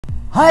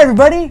Hi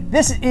everybody,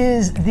 this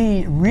is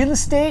the real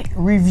estate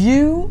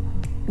review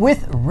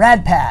with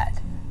Rad Pad.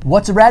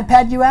 What's a Rad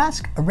Pad, you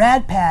ask? A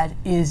Rad Pad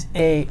is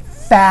a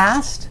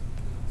fast,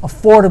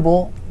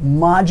 affordable,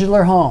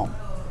 modular home.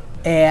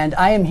 And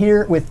I am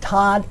here with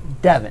Todd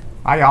Devin.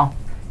 Hi y'all.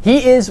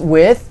 He is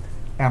with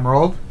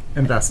Emerald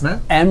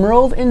Investment.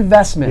 Emerald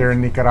Investment. Here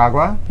in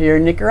Nicaragua. Here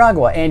in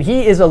Nicaragua. And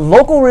he is a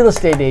local real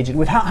estate agent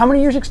with how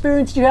many years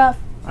experience do you have?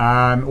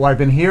 Well, I've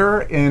been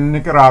here in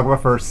Nicaragua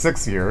for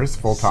 6 years,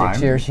 full-time.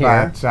 6 years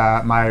here.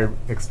 But my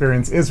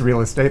experience is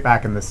real estate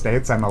back in the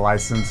States. I'm a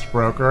licensed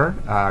broker.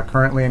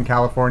 Currently in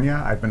California,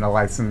 I've been a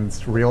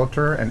licensed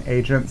realtor and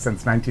agent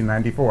since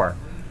 1994.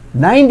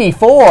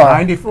 94?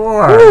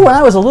 94. Ooh, when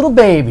I was a little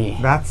baby.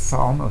 That's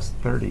almost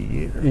 30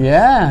 years.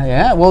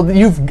 Yeah. Well,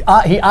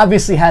 he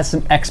obviously has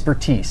some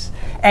expertise.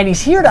 And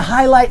he's here to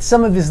highlight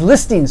some of his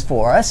listings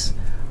for us.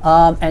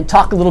 And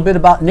talk a little bit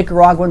about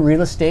Nicaraguan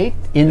real estate,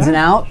 ins and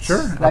outs,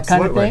 sure, that absolutely.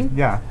 kind of thing.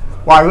 Yeah.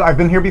 Well, I've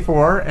been here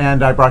before,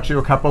 and I brought you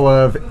a couple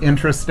of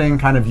interesting,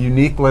 kind of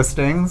unique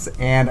listings,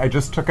 and I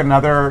just took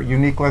another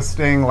unique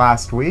listing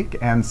last week,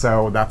 and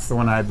so that's the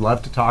one I'd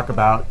love to talk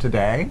about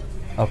today.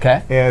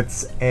 Okay.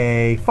 It's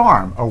a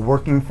farm, a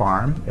working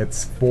farm.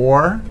 It's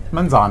 4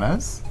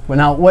 manzanas. Well,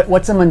 now,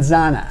 what's a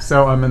manzana?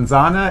 So a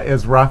manzana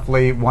is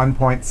roughly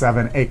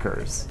 1.7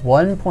 acres.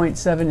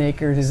 1.7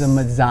 acres is a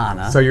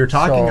manzana. So you're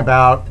talking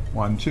about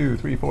 1, 2,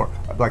 3, 4,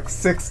 like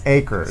 6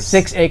 acres.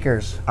 6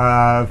 acres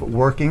of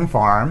working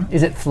farm.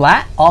 Is it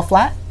flat? All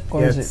flat?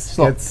 Or is it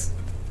sloped? It's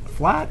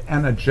flat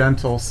and a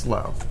gentle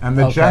slope. And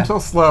the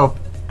gentle slope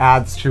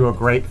adds to a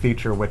great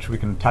feature, which we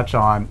can touch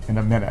on in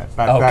a minute.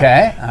 But all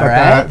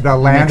right. The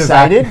land I'm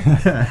excited.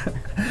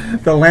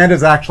 The land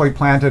is actually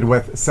planted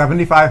with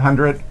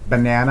 7,500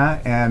 banana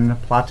and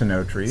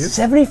platano trees.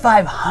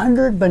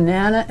 7,500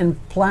 banana and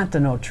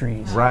platano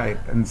trees. Right,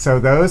 and so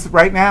those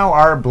right now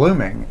are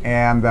blooming,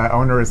 and the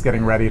owner is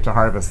getting ready to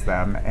harvest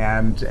them,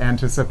 and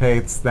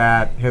anticipates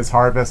that his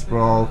harvest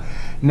will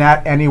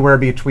net anywhere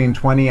between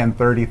 $20,000 and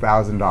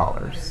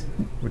 $30,000,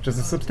 which is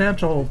a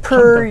substantial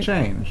chunk of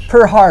change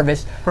per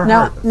harvest.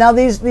 Harvest. Now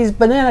these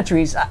banana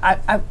trees, I'm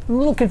a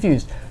little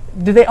confused.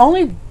 Do they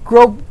only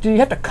grow? Do you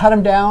have to cut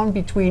them down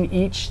between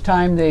each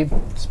time they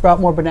sprout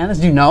more bananas?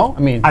 Do you know?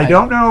 I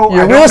don't know.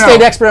 You're a real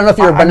estate expert. I don't know if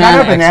you're a banana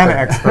expert. I'm not a banana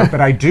expert,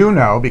 but I do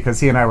know, because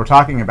he and I were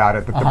talking about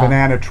it, that the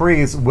banana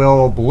trees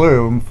will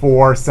bloom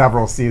for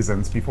several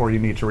seasons before you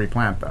need to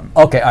replant them.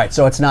 Okay, all right.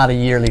 So it's not a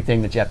yearly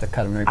thing that you have to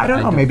cut them. I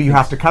don't know. Maybe you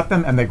have to cut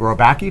them and they grow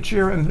back each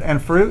year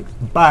and fruit,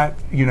 but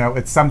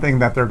it's something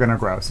that they're going to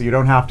grow. So you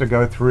don't have to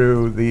go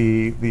through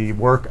the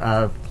work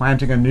of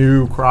planting a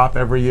new crop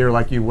every year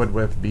like you would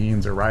with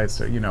beans or rice.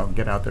 So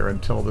get out there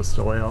and till the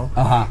soil.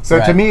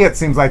 So to me, it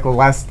seems like a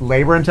less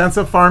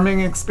labor-intensive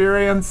farming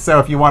experience. So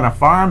if you want to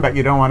farm, but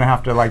you don't want to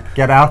have to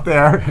get out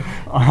there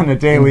on a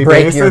daily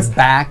basis, break your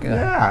back.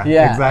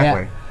 Yeah,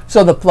 exactly. Yeah.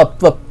 So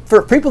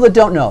for people that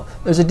don't know,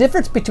 there's a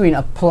difference between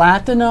a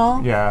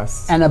platano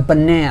and a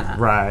banana.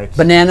 Right.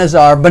 Bananas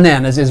are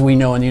bananas, as we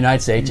know in the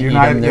United States. You eat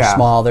them, they're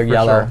small, they're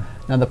yellow. Sure.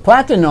 Now the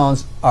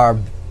platanos are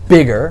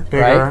bigger,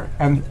 right?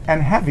 and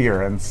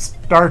heavier and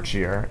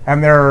starchier,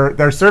 and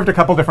they're served a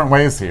couple different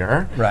ways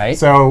here. Right.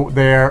 So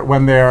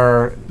when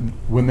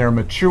they're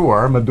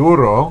mature,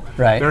 maduro,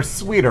 they're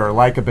sweeter,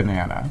 like a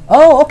banana.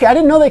 Oh, okay. I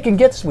didn't know they can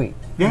get sweet.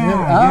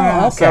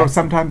 Yeah. Okay. So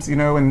sometimes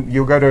and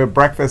you'll go to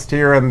breakfast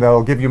here and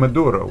they'll give you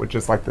maduro, which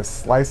is like this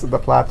slice of the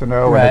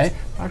platano, and it's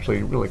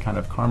actually really kind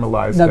of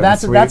caramelized. Now and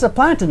sweet. that's a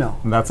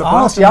platano. And that's a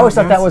platano. Oh, see, I always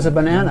thought that was a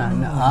banana.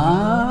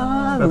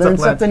 Learn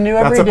something new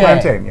every day. That's a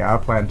plantain. Yeah, a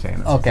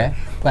plantain. Okay.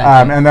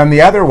 Plantain. And then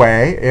the other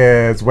way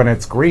is when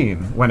it's green,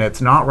 when it's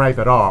not ripe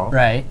at all.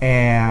 Right.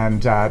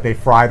 And they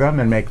fry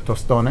them and make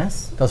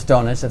tostones.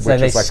 Tostones. It's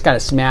like they kind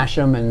of smash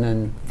them and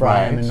then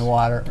fry them in the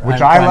water. Which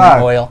I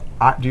love. Oil.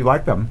 Do you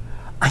like them?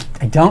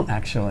 I don't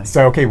actually.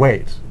 So okay,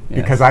 wait.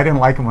 Because I didn't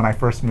like them when I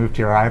first moved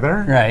here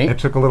either. Right. It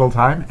took a little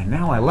time, and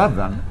now I love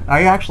them.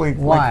 I actually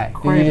Why?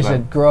 Did you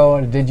just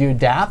grow? Did you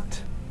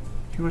adapt?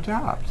 You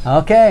adapt.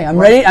 Okay, I'm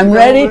ready. I'm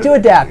ready to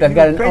adapt. I've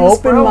got an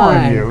open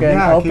mind.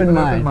 Open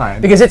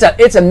mind. Because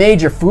it's a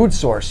major food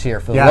source here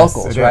for the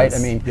locals, right? I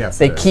mean,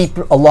 they keep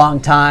a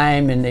long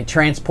time and they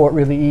transport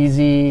really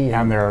easy.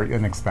 And they're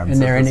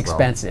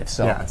inexpensive.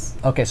 So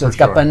okay, so it's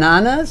got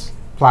bananas.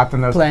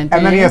 Platanos. Plantains.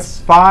 And then he has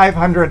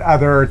 500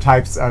 other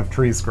types of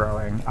trees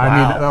growing. I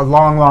mean, a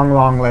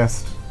long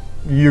list.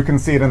 You can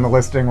see it in the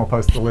listing. We'll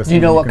post the listing. Do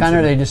you know what kind?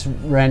 Are they just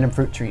random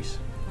fruit trees?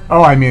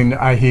 Oh, I mean,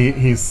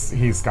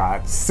 he's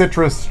got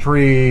citrus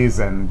trees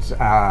and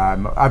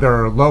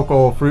other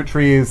local fruit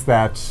trees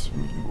that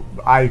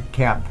I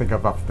can't think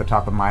of off the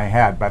top of my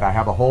head, but I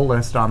have a whole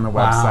list on the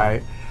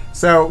website.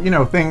 So,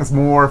 things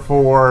more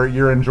for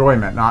your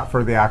enjoyment, not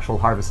for the actual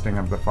harvesting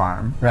of the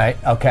farm. Right,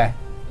 okay.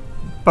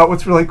 But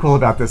what's really cool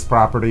about this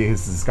property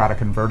is it's got a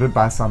converted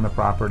bus on the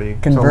property.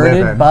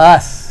 Converted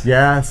bus.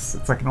 Yes,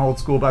 it's like an old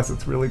school bus.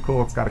 It's really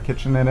cool. It's got a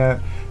kitchen in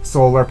it,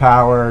 solar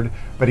powered,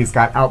 but he's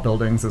got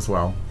outbuildings as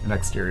well. An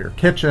exterior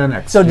kitchen,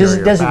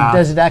 exterior bath.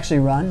 Does it actually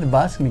run the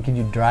bus? I mean, can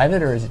you drive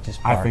it, or is it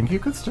just parked? I think you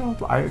could still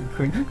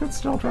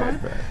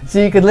drive it. So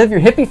you could live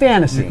your hippie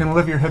fantasy. You can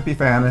live your hippie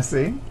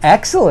fantasy.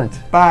 Excellent.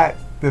 But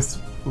this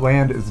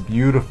land is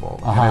beautiful.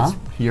 And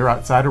it's here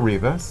outside of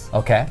Rivas.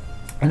 Okay.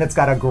 And it's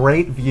got a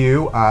great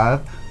view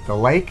of the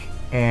lake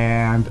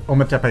and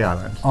Ometepe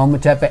Island.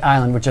 Ometepe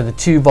Island, which are the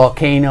two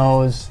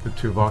volcanoes. The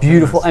two volcanoes.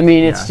 Beautiful. I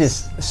mean, it's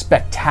just a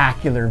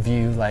spectacular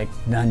view like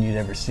none you'd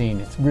ever seen.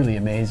 It's really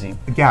amazing.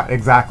 Yeah,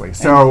 exactly.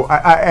 So,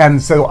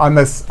 so on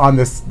this,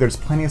 there's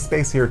plenty of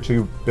space here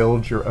to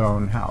build your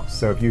own house.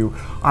 So if you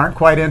aren't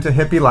quite into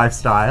hippie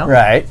lifestyle,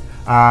 right,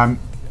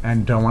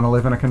 and don't want to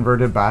live in a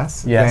converted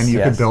bus, then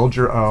you could build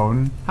your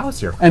own house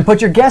here. And put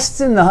your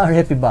guests in the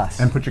hippie bus.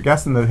 And put your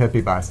guests in the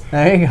hippie bus.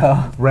 There you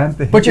go. Rent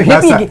the put your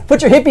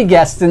hippie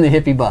guests in the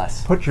hippie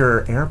bus. Put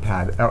your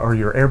AirPad or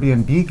your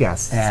Airbnb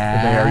guests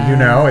there. You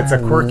know, it's a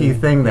quirky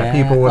thing that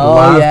people would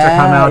love to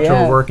come out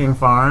to a working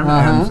farm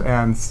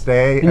and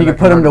stay. And you can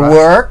put them to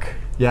work.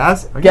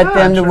 Yes. Get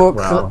them to work,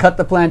 cut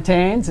the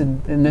plantains,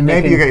 and then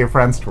maybe you get your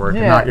friends to work,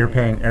 and not you're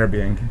paying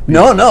Airbnb.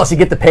 No, so you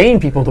get the paying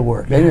people to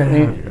work.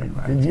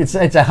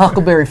 It's a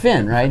Huckleberry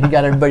Finn, right? He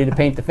got everybody to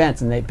paint the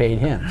fence, and they paid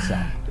him. So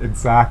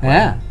exactly.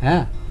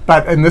 Yeah.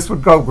 And this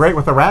would go great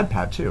with a Rad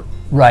Pad too.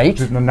 Right.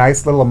 Just a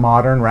nice little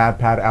modern Rad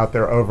Pad out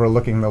there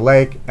overlooking the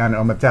lake and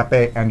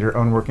Ometepe and your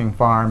own working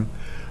farm.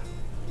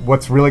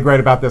 What's really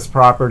great about this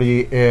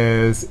property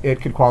is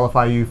it could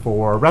qualify you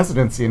for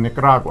residency in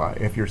Nicaragua.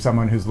 If you're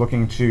someone who's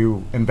looking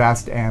to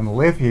invest and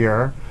live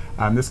here,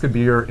 this could be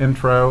your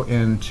intro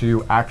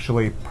into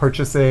actually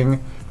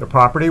purchasing the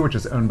property, which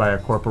is owned by a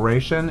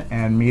corporation,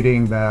 and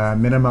meeting the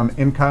minimum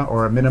income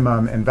or a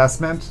minimum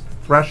investment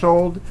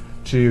threshold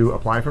to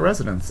apply for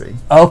residency.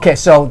 Okay,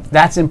 so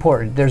that's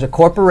important. There's a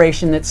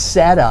corporation that's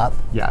set up.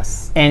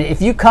 Yes. And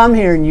if you come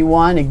here and you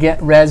want to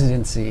get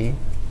residency,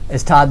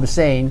 as Todd was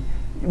saying,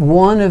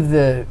 one of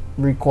the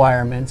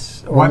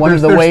requirements, or one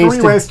of the ways there's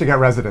three ways to get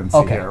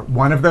residency here.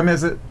 One of them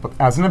is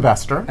as an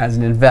investor. As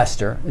an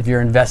investor, if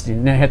you're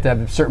investing, then you have to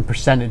have a certain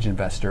percentage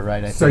investor,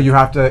 right? So you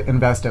have to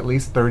invest at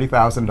least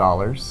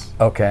 $30,000.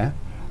 Okay.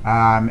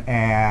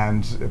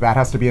 And that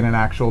has to be in an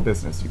actual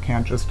business. You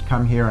can't just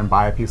come here and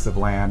buy a piece of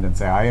land and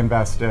say, I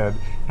invested. It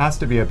has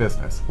to be a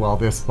business. Well,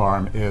 this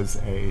farm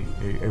is a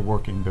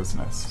working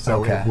business,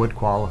 so it would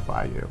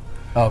qualify you.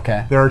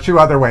 Okay. There are two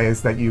other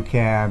ways that you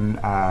can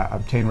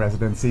obtain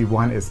residency.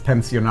 One is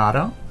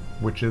pensionado,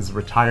 which is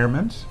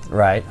retirement.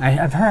 Right.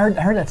 I've heard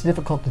that's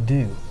difficult to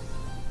do.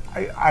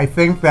 I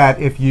think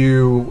that if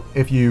you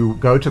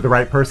go to the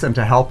right person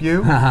to help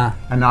you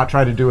and not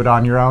try to do it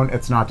on your own,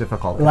 it's not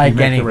difficult. Like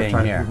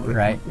anything here,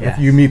 right? If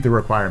you meet the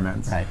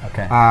requirements. Right,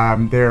 okay.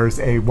 There's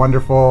a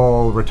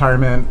wonderful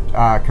retirement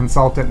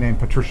consultant named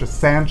Patricia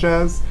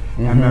Sanchez,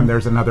 and then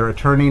there's another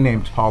attorney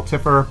named Paul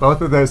Tiffer. Both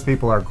of those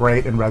people are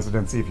great in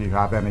residency if you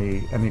have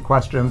any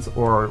questions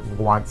or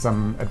want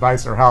some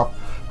advice or help.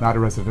 Not a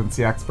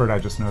residency expert, I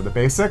just know the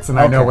basics, and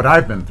I know what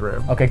I've been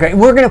through. Okay, great.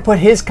 We're going to put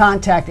his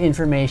contact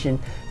information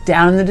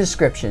down in the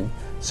description.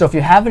 So if you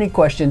have any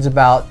questions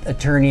about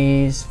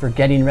attorneys for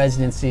getting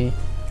residency,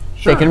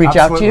 they can reach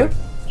out to you?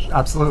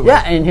 Absolutely.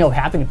 Yeah, and he'll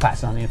happily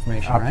pass on the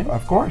information, right?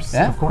 Of course,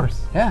 yeah. Of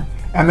course. Yeah.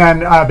 And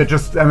then, and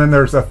then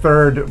there's a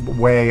third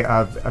way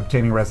of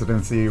obtaining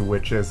residency,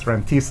 which is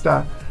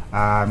rentista,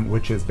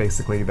 which is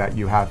basically that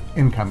you have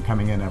income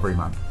coming in every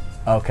month.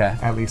 Okay.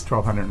 At least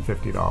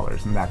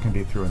 $1,250, and that can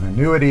be through an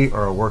annuity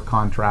or a work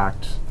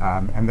contract,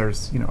 and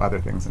there's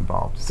other things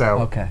involved. So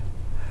okay.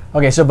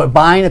 So, but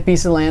buying a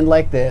piece of land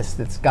like this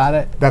that's got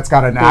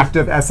an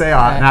active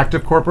SAI, an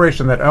active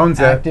corporation that owns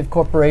it. Active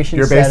corporation.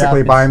 You're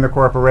basically buying the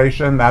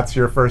corporation. That's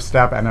your first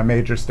step and a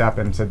major step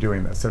into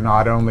doing this. So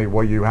not only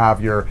will you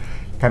have your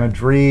kind of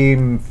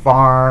dream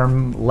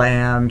farm,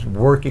 land,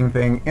 working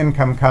thing,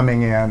 income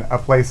coming in, a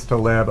place to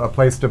live, a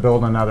place to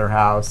build another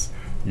house,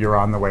 you're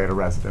on the way to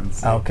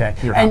residency. Okay.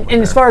 And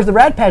as far as the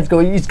Rad Pads go,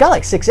 it's got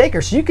like 6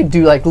 acres, so you could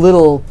do like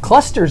little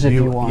clusters if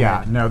you want.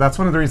 Yeah, no, that's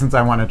one of the reasons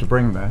I wanted to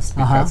bring this,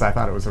 because I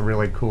thought it was a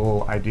really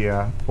cool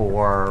idea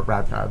for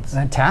Rad Pads.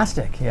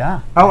 Fantastic, yeah.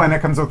 Oh, and it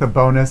comes with a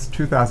bonus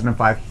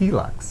 2005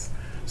 Hilux,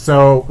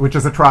 which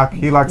is a truck.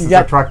 Hilux is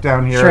a truck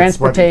down here.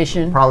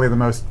 Transportation. It's probably the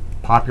most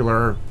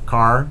popular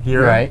car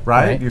here,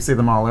 right? You see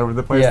them all over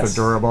the place.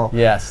 They're durable.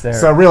 Yes,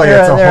 so really,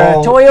 it's they're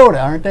a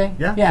Toyota, aren't they?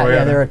 Yeah,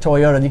 yeah, they're a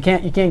Toyota. You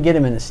can't get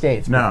them in the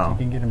States. No, you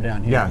can get them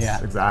down here.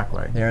 Yes,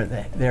 exactly.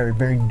 They're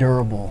very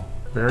durable.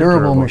 Very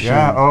durable machine.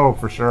 Yeah. Oh,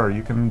 for sure.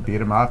 You can beat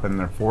them up, and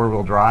they're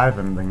 4-wheel drive,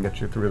 and they can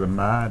get you through the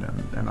mud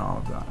and all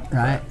of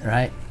that.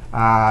 Right.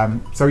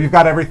 So you've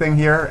got everything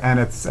here, and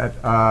it's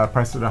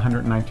priced at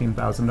 $119,000.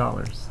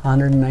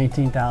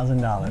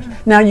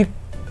 $119,000. Now,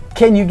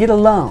 can you get a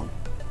loan?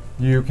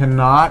 You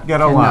cannot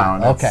get a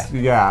loan. Okay.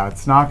 Yeah,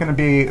 it's not going to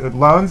be,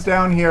 loans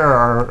down here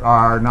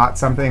are not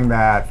something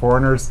that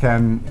foreigners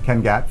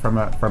can get from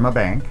a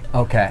bank.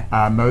 Okay.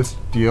 Most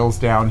deals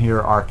down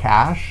here are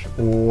cash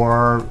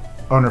or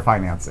owner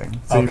financing.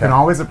 So you can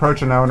always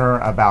approach an owner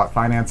about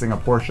financing a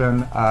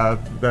portion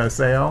of the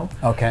sale.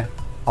 Okay.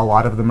 A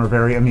lot of them are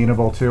very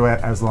amenable to it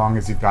as long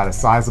as you've got a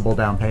sizable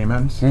down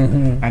payment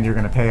and you're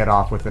going to pay it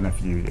off within a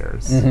few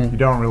years. You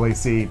don't really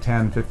see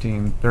 $10,000,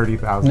 $15,000,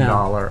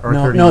 $30,000 or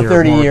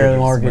 30-year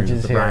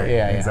mortgages here. Right,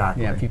 Yeah,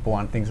 exactly. Yeah, people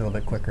want things a little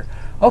bit quicker.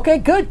 Okay,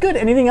 good.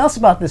 Anything else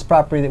about this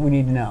property that we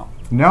need to know?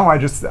 No, I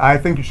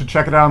think you should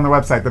check it out on the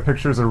website. The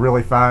pictures are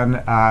really fun.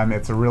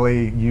 It's a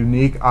really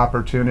unique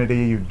opportunity.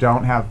 You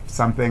don't have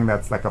something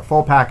that's like a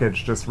full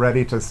package just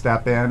ready to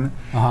step in.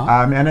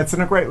 And it's in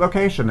a great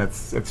location.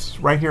 It's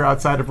right here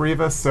outside of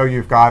Rivas, so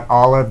you've got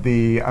all of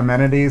the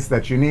amenities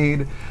that you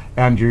need,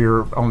 and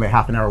you're only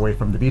half an hour away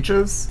from the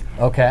beaches.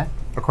 Okay.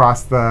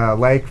 Across the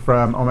lake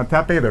from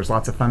Ometepe, there's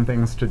lots of fun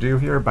things to do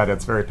here, but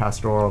it's very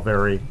pastoral,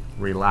 very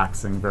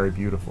relaxing, very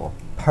beautiful.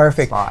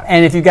 Perfect. Spot.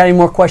 And if you've got any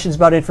more questions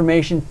about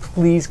information,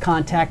 please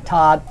contact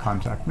Todd.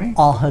 Contact me.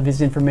 All of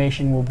his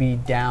information will be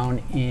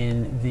down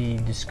in the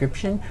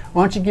description.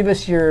 Why don't you give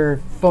us your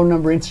phone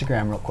number,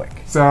 Instagram real quick?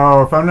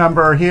 So phone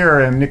number here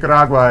in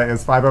Nicaragua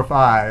is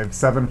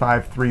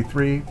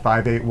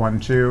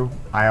 505-7533-5812.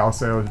 I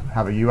also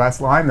have a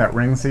US line that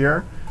rings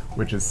here,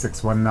 which is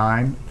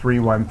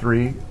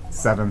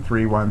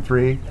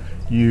 619-313-7313.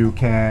 You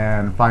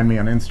can find me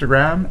on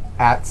Instagram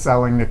at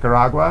Selling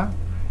Nicaragua.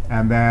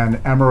 And then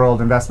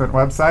Emerald Investment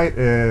website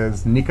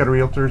is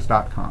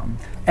nicarealtors.com.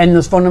 And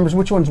those phone numbers,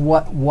 which one's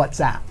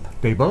WhatsApp?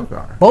 They both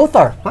are. Both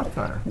are. Both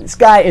are. This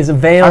guy is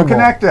available. I'm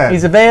connected.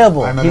 He's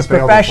available. He's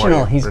available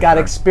professional. for you, He's for got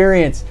sure.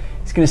 experience.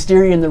 He's going to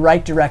steer you in the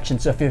right direction.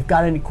 So if you've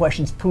got any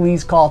questions,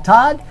 please call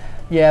Todd.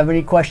 You have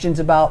any questions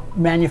about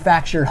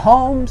manufactured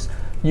homes,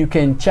 you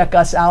can check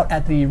us out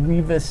at the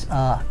Rivas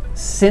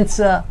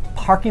Cinsa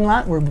parking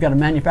lot, where we've got a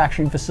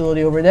manufacturing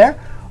facility over there,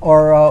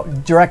 or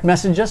direct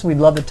message us. We'd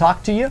love to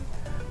talk to you.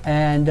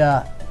 And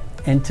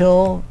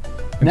until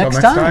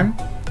next time,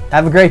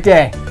 have a great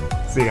day.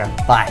 See ya.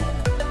 Bye.